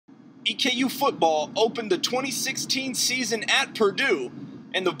EKU football opened the 2016 season at Purdue,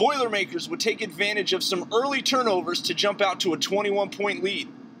 and the Boilermakers would take advantage of some early turnovers to jump out to a 21-point lead.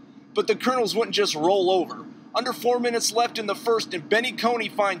 But the Colonels wouldn't just roll over. Under 4 minutes left in the first, and Benny Coney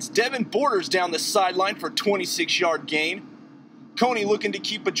finds Devin Borders down the sideline for a 26-yard gain. Coney, looking to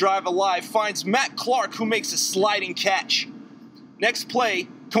keep a drive alive, finds Matt Clark, who makes a sliding catch. Next play,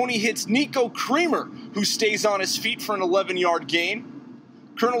 Coney hits Nico Creamer, who stays on his feet for an 11-yard gain.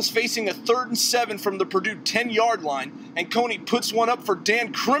 Colonels facing a 3rd and 7 from the Purdue 10-yard line, and Coney puts one up for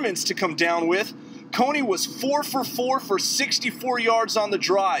Dan Crimmins to come down with. Coney was 4 for 4 for 64 yards on the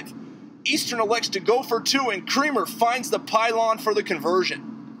drive. Eastern elects to go for 2, and Creamer finds the pylon for the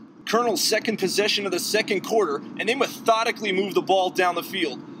conversion. Colonel's second possession of the second quarter, and they methodically move the ball down the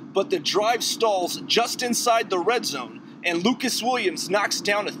field, but the drive stalls just inside the red zone, and Lucas Williams knocks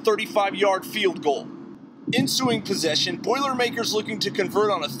down a 35-yard field goal. Ensuing possession, Boilermakers looking to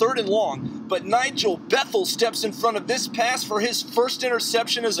convert on a 3rd and long, but Nigel Bethel steps in front of this pass for his first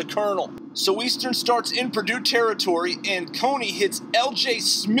interception as a Colonel. So Eastern starts in Purdue territory, and Coney hits L.J.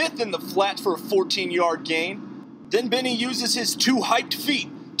 Smith in the flat for a 14-yard gain. Then Benny uses his 2 hyped feet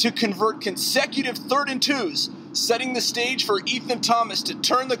to convert consecutive 3rd and 2s, setting the stage for Ethan Thomas to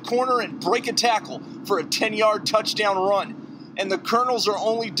turn the corner and break a tackle for a 10-yard touchdown run. And the Colonels are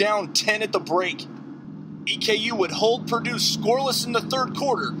only down 10 at the break. EKU would hold Purdue scoreless in the 3rd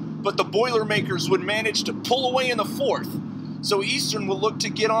quarter, but the Boilermakers would manage to pull away in the 4th. So Eastern will look to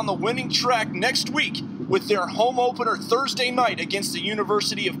get on the winning track next week with their home opener Thursday night against the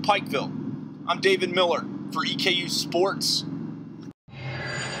University of Pikeville. I'm David Miller for EKU Sports.